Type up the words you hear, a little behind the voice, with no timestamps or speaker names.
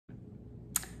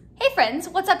friends,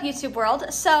 what's up YouTube world?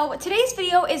 So today's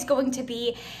video is going to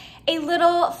be a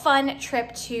little fun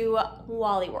trip to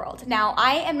Wally World. Now,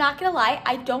 I am not gonna lie,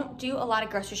 I don't do a lot of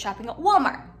grocery shopping at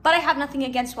Walmart, but I have nothing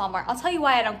against Walmart. I'll tell you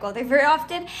why I don't go there very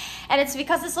often, and it's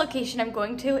because this location I'm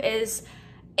going to is,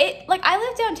 I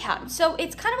live downtown, so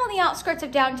it's kind of on the outskirts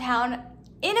of downtown,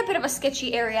 in a bit of a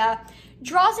sketchy area,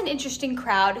 draws an interesting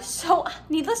crowd, so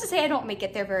needless to say, I don't make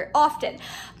it there very often.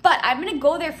 But I'm gonna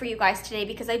go there for you guys today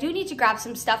because I do need to grab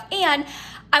some stuff, and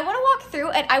I wanna walk through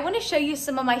and I wanna show you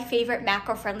some of my favorite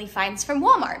macro-friendly finds from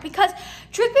Walmart, because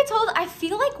truth be told, I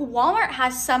feel like Walmart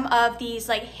has some of these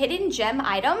like hidden gem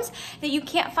items that you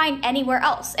can't find anywhere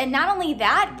else. And not only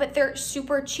that, but they're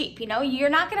super cheap, you know? You're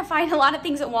not gonna find a lot of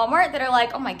things at Walmart that are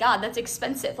like, oh my God, that's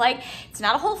expensive. Like, it's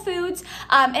not a Whole Foods.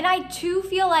 And I too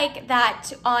feel like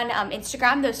that on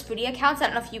Instagram, those foodie accounts, I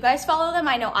don't know if you guys follow them,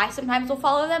 I know I sometimes will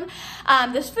follow them,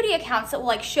 those foodie accounts that will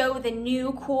like show the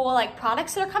new cool like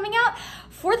products that are coming out.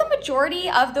 For the majority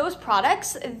of those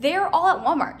products, they're all at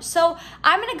Walmart. So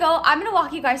I'm gonna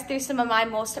walk you guys through some of my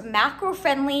most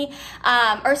macro-friendly,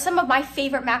 or some of my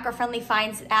favorite macro-friendly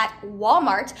finds at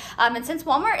Walmart. And since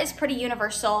Walmart is pretty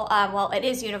universal, well, it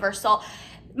is universal,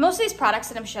 most of these products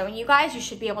that I'm showing you guys, you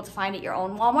should be able to find at your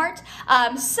own Walmart.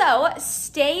 So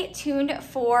stay tuned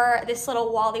for this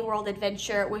little Wally World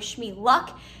adventure. Wish me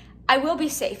luck. I will be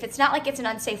safe. It's not like it's an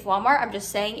unsafe Walmart. I'm just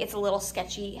saying it's a little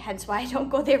sketchy, hence why I don't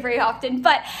go there very often.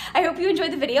 But I hope you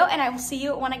enjoyed the video, and I will see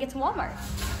you when I get to Walmart.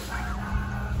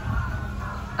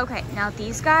 Okay, now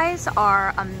these guys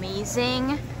are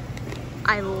amazing.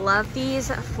 I love these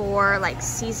for like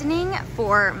seasoning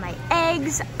for my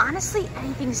eggs. Honestly,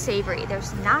 anything savory.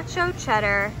 There's nacho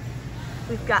cheddar.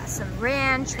 We've got some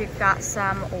ranch. We've got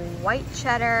some white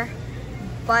cheddar,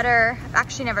 butter. I've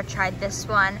actually never tried this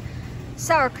one.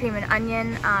 Sour cream and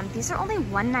onion. These are only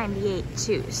 $1.98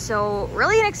 too, so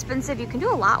really inexpensive. You can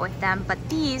do a lot with them, but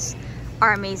these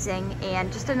are amazing,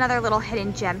 and just another little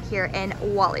hidden gem here in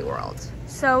Wally World.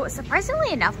 So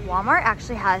surprisingly enough, Walmart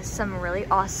actually has some really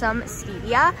awesome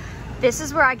stevia. This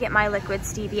is where I get my liquid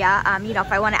stevia. You know,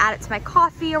 if I want to add it to my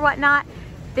coffee or whatnot,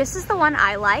 this is the one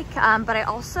I like, but I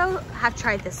also have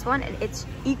tried this one, and it's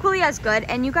equally as good.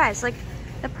 And you guys, like,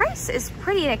 the price is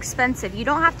pretty inexpensive. You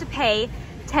don't have to pay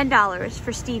 $10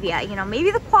 for stevia. You know, maybe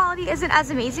the quality isn't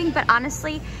as amazing, but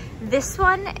honestly, this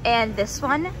one and this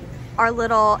one are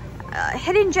little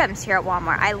hidden gems here at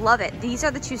Walmart. I love it. These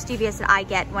are the two stevias that I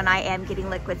get when I am getting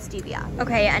liquid stevia.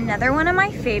 Okay, another one of my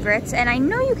favorites, and I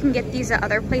know you can get these at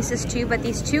other places too, but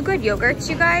these Two Good yogurts,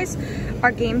 you guys,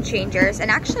 are game changers. And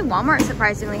actually Walmart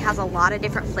surprisingly has a lot of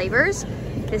different flavors.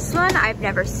 This one I've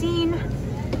never seen,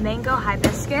 mango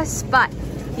hibiscus, but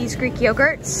these Greek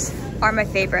yogurts are my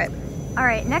favorite. All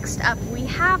right, next up we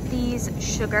have these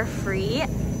sugar-free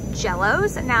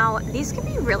jellos. Now these can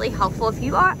be really helpful if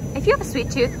you have a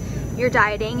sweet tooth, you're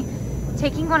dieting.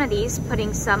 Taking one of these,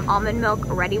 putting some almond milk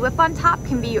Ready Whip on top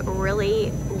can be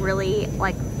really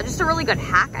like just a really good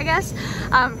hack, I guess.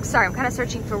 Sorry, I'm kind of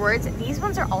searching for words. These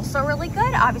ones are also really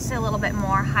good. Obviously a little bit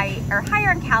more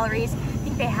higher in calories. I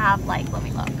think they have like, let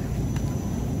me look,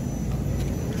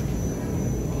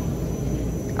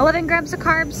 11 grams of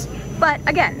carbs. But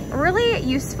again, really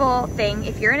useful thing.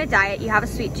 If you're in a diet, you have a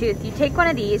sweet tooth, you take one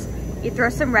of these, you throw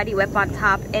some Ready Whip on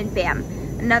top, and bam,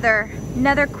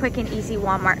 another quick and easy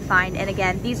Walmart find. And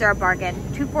again, these are a bargain,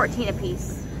 $2.14 a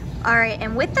piece. All right,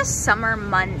 and with the summer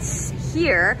months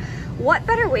here, what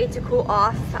better way to cool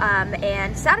off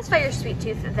and satisfy your sweet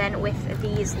tooth than with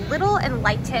these little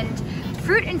enlightened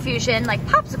fruit infusion like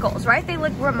popsicles, right? They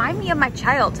like remind me of my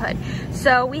childhood.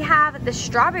 So we have the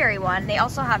strawberry one. They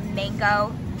also have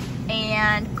mango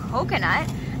and coconut,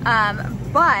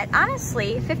 but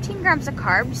honestly 15 grams of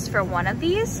carbs for one of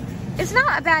these is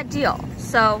not a bad deal.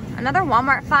 So another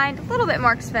Walmart find, a little bit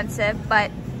more expensive,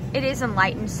 but it is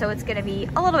enlightened, so it's gonna be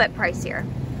a little bit pricier.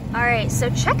 All right, so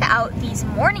check out these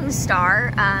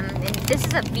Morningstar, and this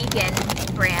is a vegan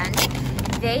brand.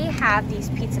 They have these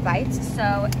pizza bites,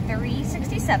 so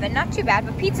 $3.67, not too bad,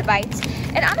 but pizza bites.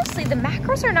 And honestly, the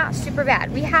macros are not super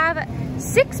bad. We have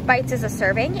 6 bites as a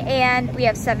serving, and we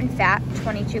have 7 fat,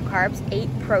 22 carbs, 8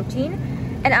 protein.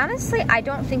 And honestly, I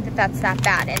don't think that that's that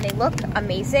bad, and they look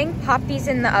amazing. Pop these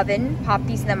in the oven, pop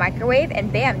these in the microwave,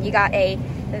 and bam, you got a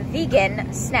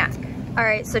vegan snack. All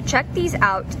right, so check these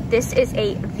out. This is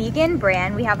a vegan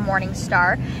brand. We have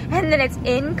Morningstar, and then it's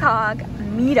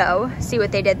incognito. See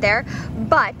what they did there?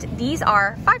 But these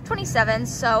are $5.27,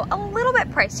 so a little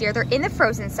bit pricier. They're in the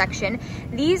frozen section.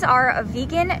 These are a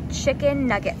vegan chicken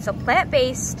nuggets, so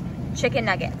plant-based chicken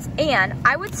nuggets. And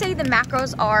I would say the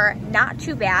macros are not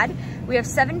too bad. We have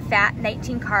 7 fat,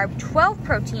 19 carb, 12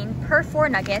 protein per 4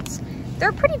 nuggets, they're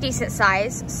a pretty decent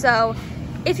size. So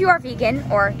if you are vegan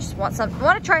or just want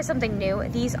to try something new,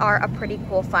 these are a pretty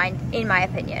cool find in my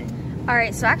opinion. All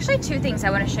right, so actually two things I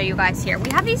want to show you guys here.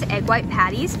 We have these egg white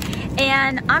patties,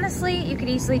 and honestly, you could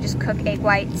easily just cook egg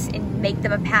whites and make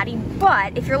them a patty,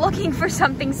 but if you're looking for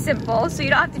something simple so you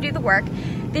don't have to do the work,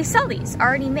 they sell these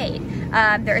already made.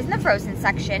 They're in the frozen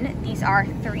section. These are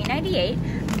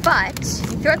 $3.98, but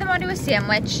you throw them onto a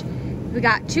sandwich. We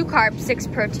got 2 carbs, 6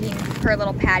 protein per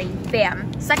little patty,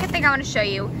 bam. Second thing I want to show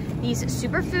you, these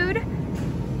superfood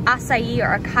acai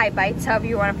or acai bites, however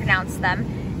you want to pronounce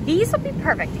them. These will be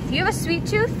perfect. If you have a sweet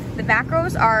tooth, the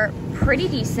macros are pretty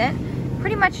decent.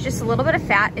 Pretty much just a little bit of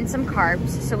fat and some carbs.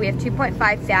 So we have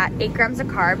 2.5 fat, 8 grams of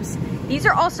carbs. These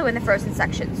are also in the frozen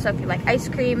section. So if you like ice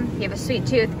cream, if you have a sweet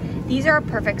tooth, these are a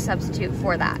perfect substitute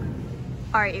for that.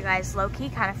 All right, you guys, low-key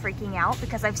kind of freaking out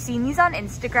because I've seen these on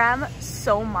Instagram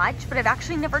so much, but I've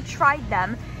actually never tried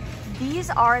them.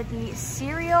 These are the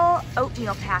cereal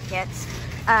oatmeal packets.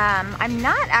 I'm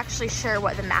not actually sure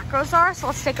what the macros are, so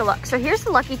let's take a look. So here's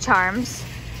the Lucky Charms.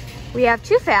 We have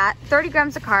 2 fat, 30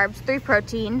 grams of carbs, 3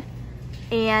 protein,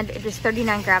 and it is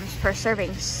 39 grams per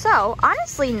serving. So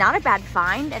honestly, not a bad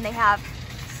find. And they have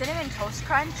Cinnamon Toast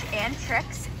Crunch and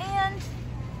Trix and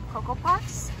Cocoa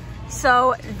Puffs.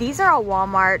 So these are a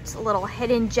Walmart little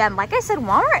hidden gem. Like I said,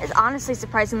 Walmart is honestly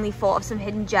surprisingly full of some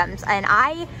hidden gems, and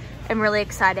I am really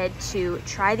excited to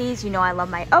try these. You know I love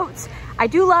my oats. I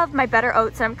do love my Better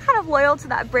Oats, and I'm kind of loyal to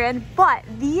that brand, but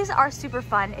these are super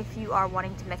fun if you are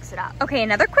wanting to mix it up. Okay,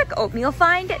 another quick oatmeal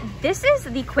find. This is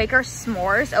the Quaker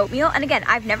S'mores oatmeal, and again,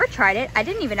 I've never tried it. I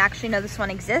didn't even actually know this one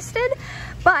existed,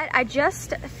 but I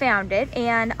just found it,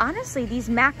 and honestly, these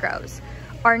macros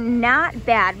are not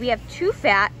bad. We have 2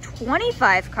 fat,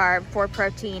 25 carb, 4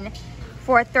 protein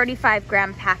for a 35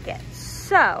 gram packet.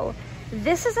 So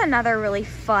this is another really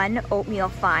fun oatmeal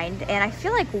find, and I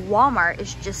feel like Walmart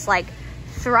is just like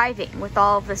thriving with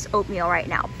all of this oatmeal right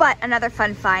now, but another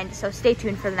fun find, so stay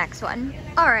tuned for the next one.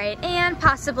 All right, and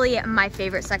possibly my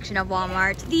favorite section of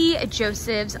Walmart, the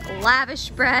Joseph's Lavish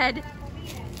Bread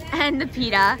and the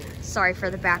pita. Sorry for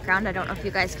the background, I don't know if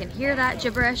you guys can hear that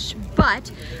gibberish, but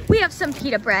we have some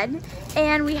pita bread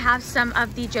and we have some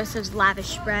of the Joseph's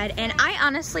Lavish Bread, and I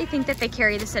honestly think that they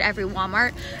carry this at every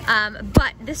Walmart,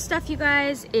 but this stuff, you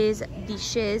guys, is the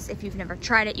shiz. If you've never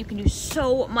tried it, you can do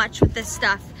so much with this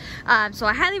stuff, so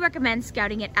I highly recommend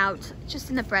scouting it out just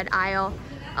in the bread aisle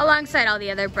alongside all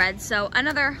the other breads. So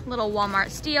another little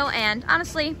Walmart steal, and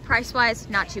honestly, price-wise,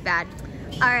 not too bad.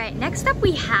 All right, next up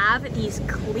we have these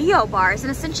Clio bars,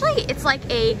 and essentially it's like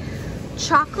a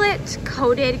chocolate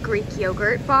coated Greek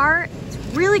yogurt bar. It's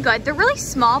really good. They're really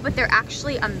small, but they're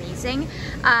actually amazing.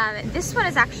 This one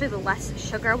is actually the less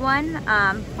sugar one,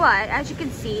 but as you can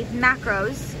see,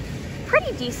 macros,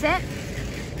 pretty decent,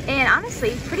 and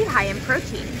honestly, pretty high in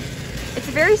protein. It's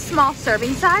a very small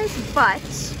serving size, but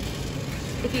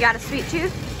if you got a sweet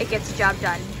tooth, it gets the job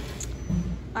done.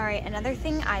 All right, another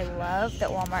thing I love that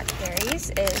Walmart carries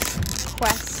is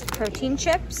Quest protein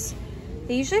chips.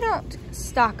 They usually don't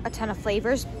stock a ton of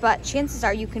flavors, but chances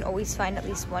are you can always find at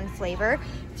least one flavor.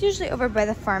 It's usually over by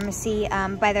the pharmacy,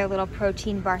 by their little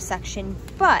protein bar section.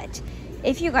 But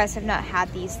if you guys have not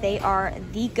had these, they are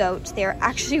the GOAT. They're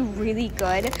actually really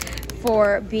good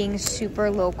for being super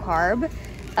low carb.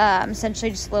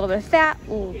 Essentially just a little bit of fat,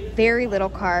 very little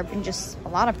carb, and just a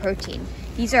lot of protein.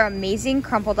 These are amazing,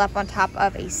 crumpled up on top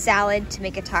of a salad to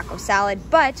make a taco salad,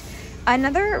 but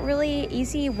another really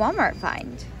easy Walmart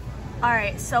find. All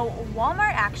right, so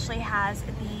Walmart actually has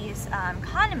these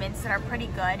condiments that are pretty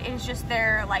good. It is just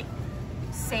their like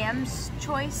Sam's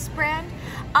Choice brand,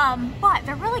 but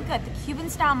they're really good. The Cuban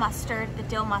style mustard, the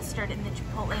dill mustard, and the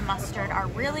chipotle mustard are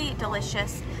really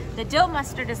delicious. The dill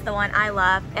mustard is the one I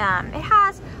love. It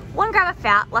has 1 gram of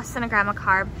fat, less than a gram of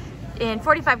carb, and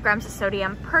 45 grams of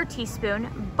sodium per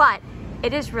teaspoon, but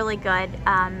it is really good.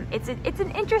 It's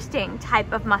an interesting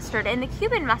type of mustard, and the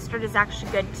Cuban mustard is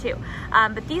actually good too.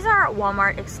 But these are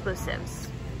Walmart exclusives.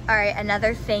 All right,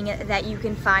 another thing that you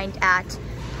can find at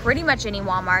pretty much any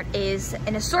Walmart is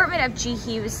an assortment of G.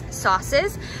 Hughes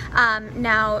sauces.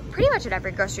 Now, pretty much at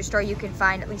every grocery store you can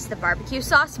find at least the barbecue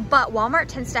sauce, but Walmart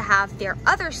tends to have their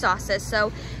other sauces.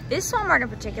 So this Walmart in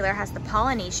particular has the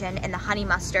Polynesian and the honey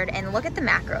mustard, and look at the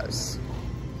macros.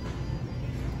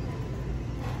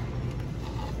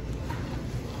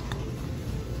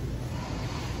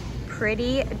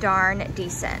 Pretty darn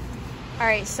decent. All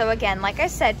right, so again, like I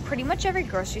said, pretty much every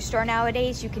grocery store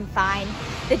nowadays you can find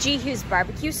the G. Hughes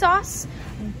barbecue sauce,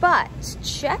 but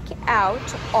check out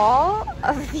all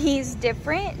of these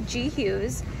different G.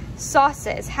 Hughes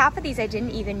sauces. Half of these I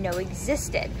didn't even know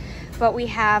existed, but we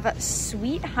have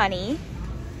sweet honey,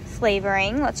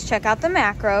 flavoring. Let's check out the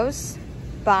macros.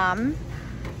 Bomb.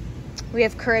 We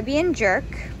have Caribbean jerk.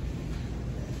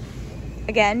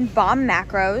 Again, bomb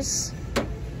macros.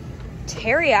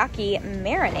 Teriyaki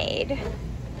marinade.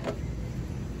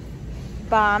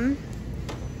 Bomb.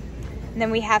 And then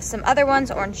we have some other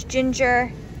ones, orange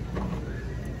ginger.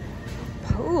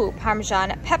 Ooh,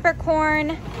 Parmesan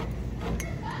peppercorn,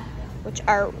 which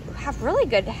has really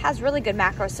good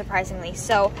macros, surprisingly.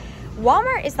 So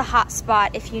Walmart is the hot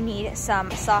spot if you need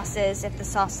some sauces, if the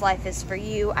sauce life is for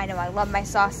you. I know I love my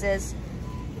sauces.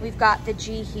 We've got the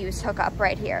G. Hughes hookup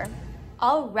right here.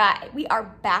 All right, we are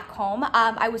back home.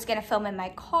 I was gonna film in my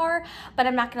car, but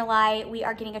I'm not gonna lie, we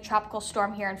are getting a tropical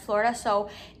storm here in Florida,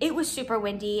 so it was super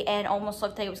windy and almost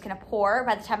looked like it was gonna pour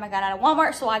by the time I got out of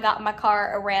Walmart, so I got in my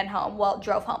car and ran home, well,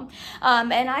 drove home.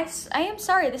 And I am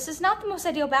sorry, this is not the most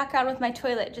ideal background with my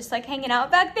toilet, just like hanging out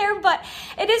back there, but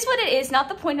it is what it is, not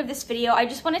the point of this video. I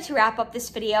just wanted to wrap up this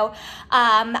video.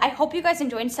 I hope you guys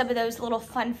enjoyed some of those little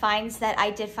fun finds that I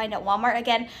did find at Walmart.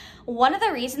 Again, one of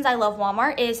the reasons I love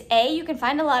Walmart is A, you can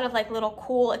find a lot of like little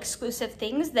cool exclusive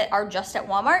things that are just at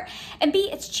Walmart, and B,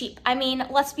 it's cheap. I mean,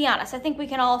 let's be honest, I think we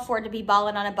can all afford to be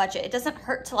balling on a budget. It doesn't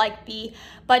hurt to like be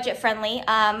budget friendly,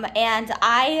 and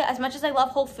as much as I love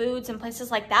Whole Foods and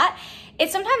places like that,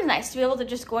 it's sometimes nice to be able to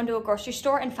just go into a grocery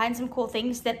store and find some cool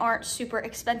things that aren't super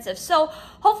expensive. So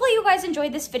hopefully you guys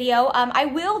enjoyed this video. I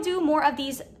will do more of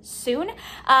these soon,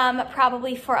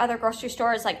 probably for other grocery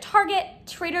stores like Target,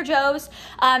 Trader Joe's.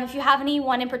 If you have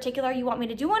anyone in particular you want me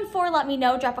to do one for, let me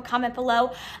know, drop a comment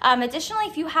below. Additionally,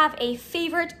 if you have a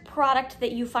favorite product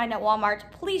that you find at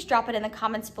Walmart, please drop it in the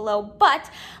comments below.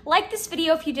 But like this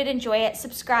video if you did enjoy it,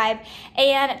 subscribe,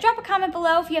 and drop a comment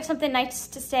below if you have something nice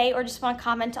to say or just want to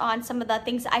comment on some of the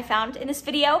things I found in this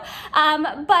video.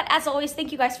 But as always,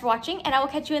 thank you guys for watching, and I will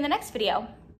catch you in the next video.